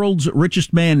did the world's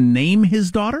richest man name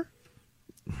his daughter?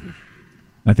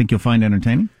 I think you'll find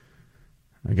entertaining.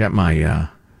 I got my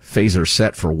phaser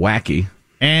set for wacky.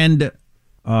 And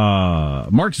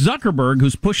Mark Zuckerberg,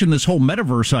 who's pushing this whole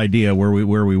metaverse idea where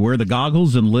we wear the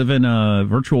goggles and live in a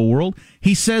virtual world,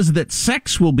 he says that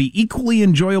sex will be equally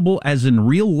enjoyable as in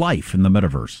real life in the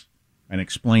metaverse, and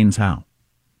explains how.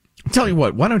 I'll tell you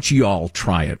what, why don't you all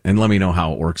try it and let me know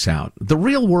how it works out. The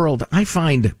real world I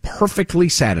find perfectly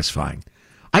satisfying.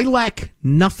 I lack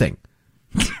nothing.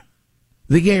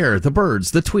 The air, the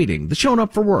birds, the tweeting, the showing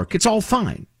up for work, it's all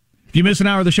fine. If you miss an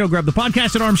hour of the show, grab the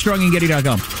podcast at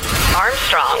ArmstrongandGetty.com.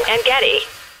 Armstrong and Getty.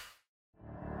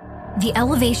 The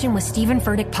Elevation with Stephen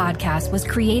Furtick podcast was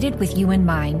created with you in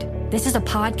mind. This is a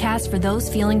podcast for those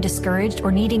feeling discouraged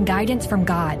or needing guidance from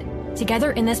God.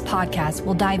 Together in this podcast,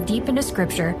 we'll dive deep into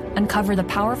Scripture, uncover the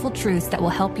powerful truths that will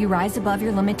help you rise above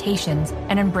your limitations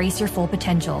and embrace your full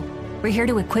potential. We're here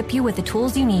to equip you with the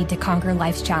tools you need to conquer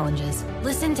life's challenges.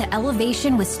 Listen to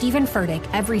Elevation with Stephen Furtick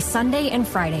every Sunday and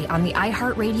Friday on the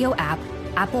iHeartRadio app,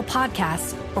 Apple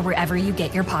Podcasts, or wherever you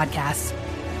get your podcasts.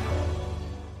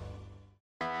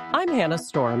 I'm Hannah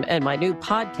Storm, and my new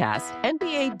podcast,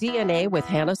 NBA DNA with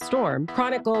Hannah Storm,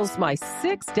 chronicles my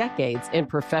 6 decades in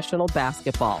professional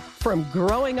basketball. From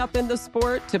growing up in the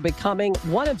sport to becoming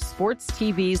one of sports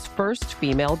TV's first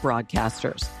female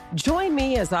broadcasters. Join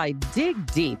me as I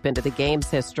dig deep into the game's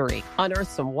history,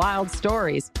 unearth some wild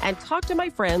stories, and talk to my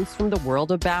friends from the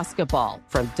world of basketball,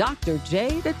 from Dr.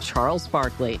 J to Charles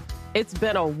Barkley. It's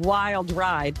been a wild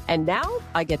ride, and now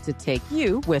I get to take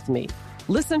you with me.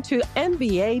 Listen to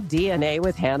NBA DNA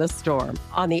with Hannah Storm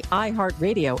on the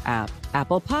iHeartRadio app,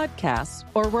 Apple Podcasts,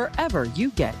 or wherever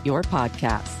you get your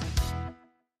podcasts.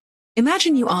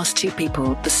 Imagine you ask 2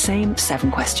 people the same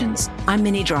 7 questions. I'm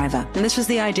Minnie Driver, and this was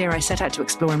the idea I set out to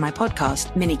explore in my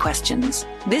podcast, Mini Questions.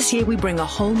 This year, we bring a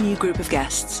whole new group of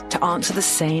guests to answer the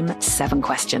same 7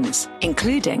 questions,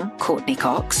 including Courtney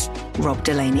Cox, Rob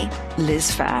Delaney, Liz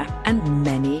Phair, and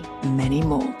many, many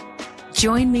more.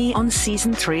 Join me on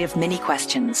Season 3 of Mini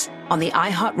Questions on the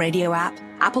iHeartRadio app,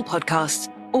 Apple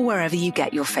Podcasts, or wherever you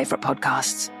get your favorite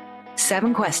podcasts.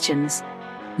 7 questions,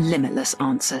 limitless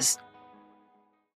answers.